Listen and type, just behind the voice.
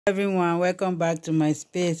Everyone, welcome back to my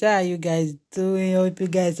space. How are you guys doing? Hope you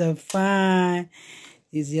guys are fine.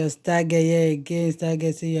 It's your Stargate here again.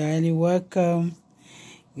 Stargate, say you're highly welcome.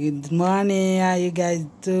 Good morning. How you guys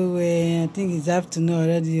doing? I think it's afternoon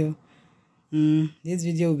already. This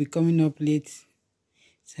video will be coming up late,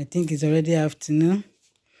 so I think it's already afternoon.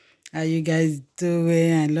 How you guys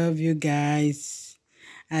doing? I love you guys.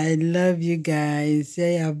 I love you guys.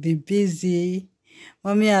 Say I've been busy.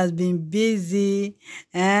 Mommy has been busy.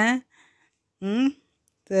 So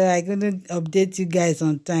I couldn't update you guys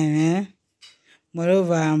on time,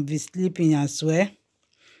 Moreover, I'll be sleeping as well.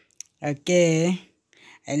 Okay.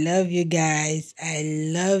 I love you guys. I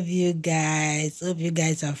love you guys. Hope you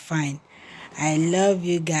guys are fine. I love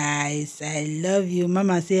you guys. I love you.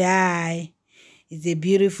 Mama, say hi. It's a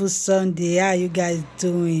beautiful Sunday. How are you guys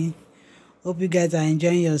doing? Hope you guys are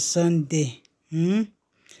enjoying your Sunday.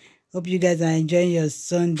 Hope you guys are enjoying your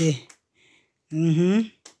Sunday.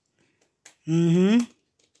 Say,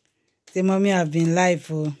 Mommy, I've been live.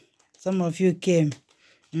 Some of you came.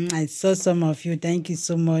 I saw some of you. Thank you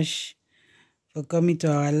so much for coming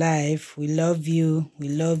to our live. We love you. We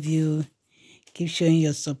love you. Keep showing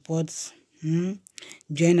your support.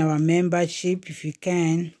 Join our membership if you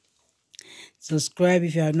can. Subscribe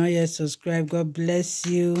if you have not yet subscribed. God bless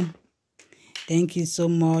you. Thank you so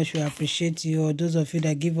much. We appreciate you. All those of you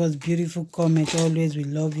that give us beautiful comments, always, we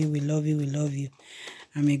love you. We love you. We love you.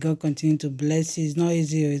 And may God continue to bless you. It's not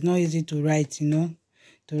easy. It's not easy to write, to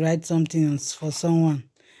write something for someone.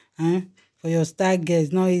 For your Stargate,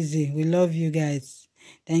 it's not easy. We love you guys.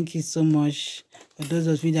 Thank you so much. For those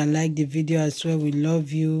of you that like the video as well, we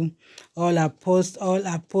love you. All our posts.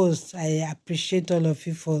 I appreciate all of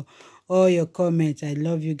you for all your comments. I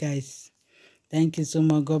love you guys. Thank you so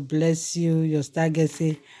much. God bless you. Your Stargate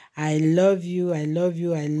say, I love you. I love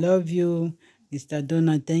you. I love you. Mr.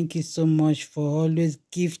 Donald, thank you so much for always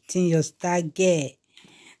gifting your Stargate.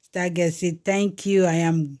 Stargate say, thank you. I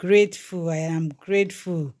am grateful. I am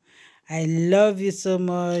grateful. I love you so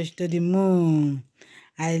much to the moon.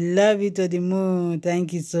 I love you to the moon.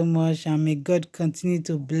 Thank you so much. And may God continue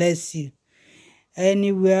to bless you.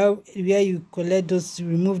 Anywhere where you collect those,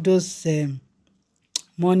 remove those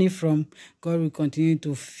money from, God will continue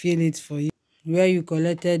to fill it for you. Where you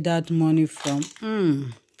collected that money from,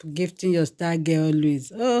 for gifting your Stargate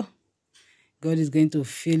always. Oh, God is going to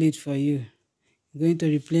fill it for you. He's going to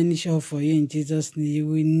replenish all for you in Jesus' name. You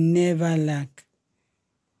will never lack.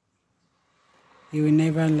 You will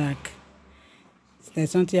never lack.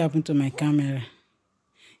 There's something happened to my camera.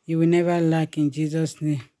 You will never lack in Jesus'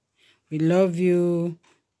 name. We love you.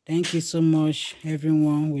 Thank you so much,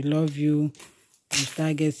 everyone. We love you.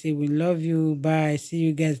 Stargate say we love you. Bye. See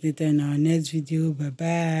you guys later in our next video.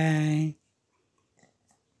 Bye-bye.